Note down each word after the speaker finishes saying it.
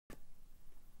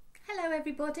Hello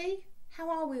everybody, how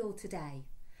are we all today?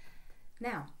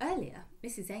 Now earlier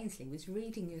Mrs Ainsley was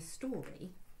reading you a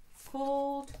story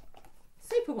called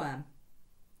Superworm.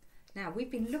 Now we've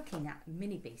been looking at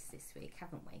mini-beasts this week,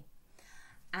 haven't we?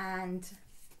 And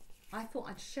I thought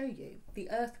I'd show you the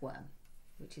earthworm,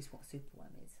 which is what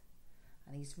Superworm is.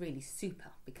 And he's really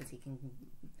super because he can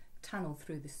tunnel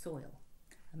through the soil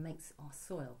and makes our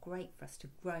soil great for us to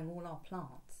grow all our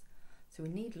plants. So we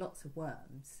need lots of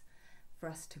worms for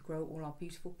us to grow all our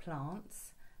beautiful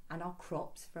plants and our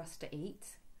crops for us to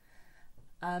eat.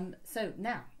 So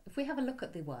now, if we have a look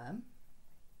at the worm,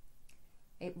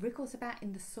 it wriggles about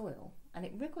in the soil, and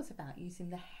it wriggles about using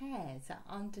the hairs that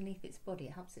are underneath its body.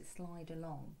 It helps it slide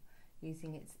along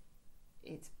using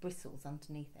its bristles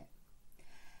underneath it.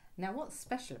 Now what's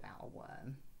special about a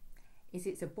worm is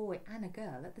it's a boy and a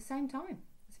girl at the same time.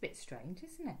 It's a bit strange,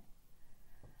 isn't it?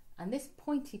 And this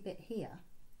pointy bit here,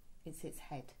 it's its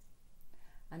head.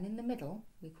 And in the middle,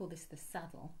 we call this the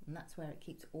saddle, and that's where it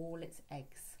keeps all its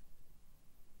eggs.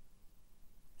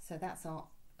 So that's our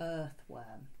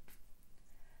earthworm.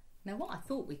 Now what I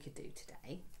thought we could do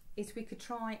today is we could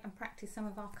try and practice some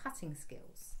of our cutting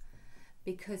skills,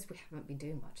 because we haven't been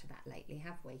doing much of that lately,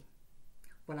 have we?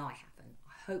 Well, I haven't.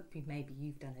 I hope maybe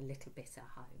you've done a little bit at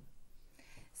home.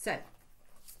 So,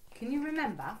 can you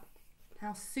remember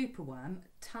how Superworm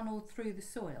tunnelled through the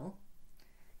soil?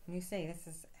 Can you see this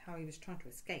is how he was trying to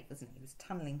escape, wasn't he? He was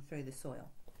tunnelling through the soil.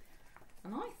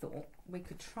 And I thought we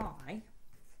could try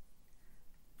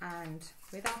and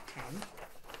with our pen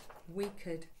we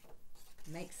could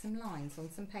make some lines on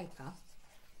some paper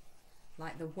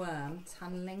like the worm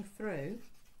tunnelling through,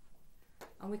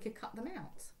 and we could cut them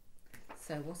out.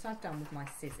 So what I've done with my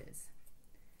scissors,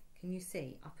 can you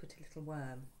see I put a little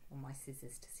worm on my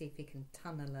scissors to see if he can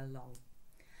tunnel along.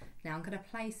 Now I'm going to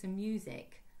play some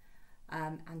music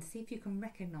and see if you can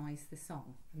recognise the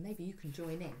song, and maybe you can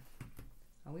join in.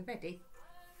 Are we ready?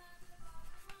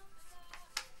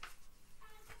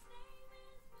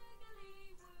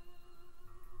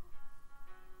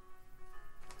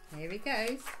 Here he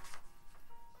goes.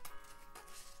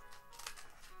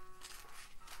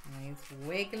 And he's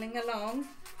wiggling along.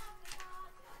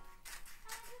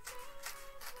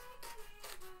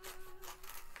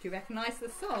 Do you recognise the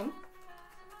song?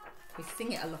 We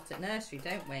sing it a lot at nursery,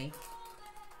 don't we?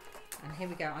 And here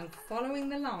we go. I'm following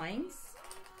the lines.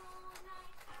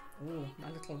 Ooh,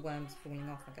 my little worm's falling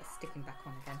off. I got to stick him back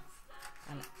on again.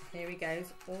 And here he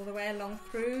goes, all the way along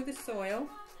through the soil.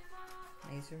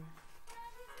 And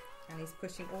he's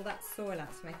pushing all that soil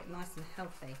out to make it nice and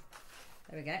healthy.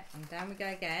 There we go. And down we go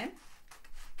again.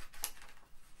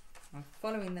 I'm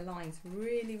following the lines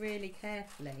really, really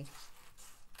carefully.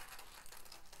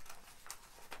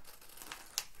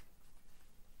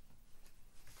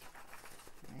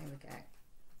 There we go.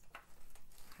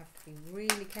 Have to be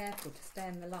really careful to stay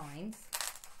in the lines.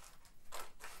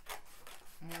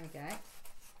 There we go.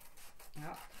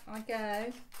 Up I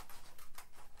go.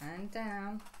 And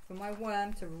down for my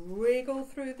worm to wriggle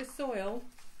through the soil,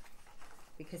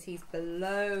 because he's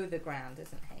below the ground,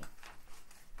 isn't he?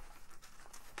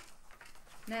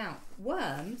 Now,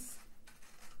 worms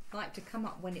like to come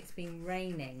up when it's been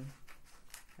raining.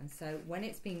 And so when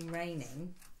it's been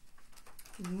raining,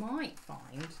 you might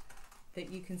find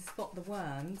that you can spot the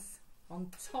worms on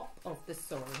top of the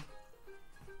soil.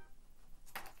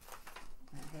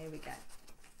 And here we go.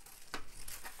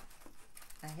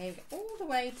 And here we go, all the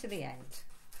way to the end.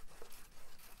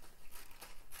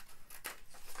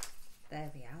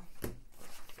 There we are.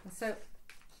 And so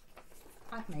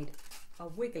I've made a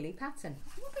wiggly pattern.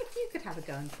 I wonder if you could have a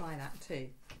go and try that too.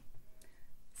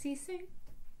 See you soon.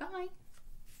 Bye.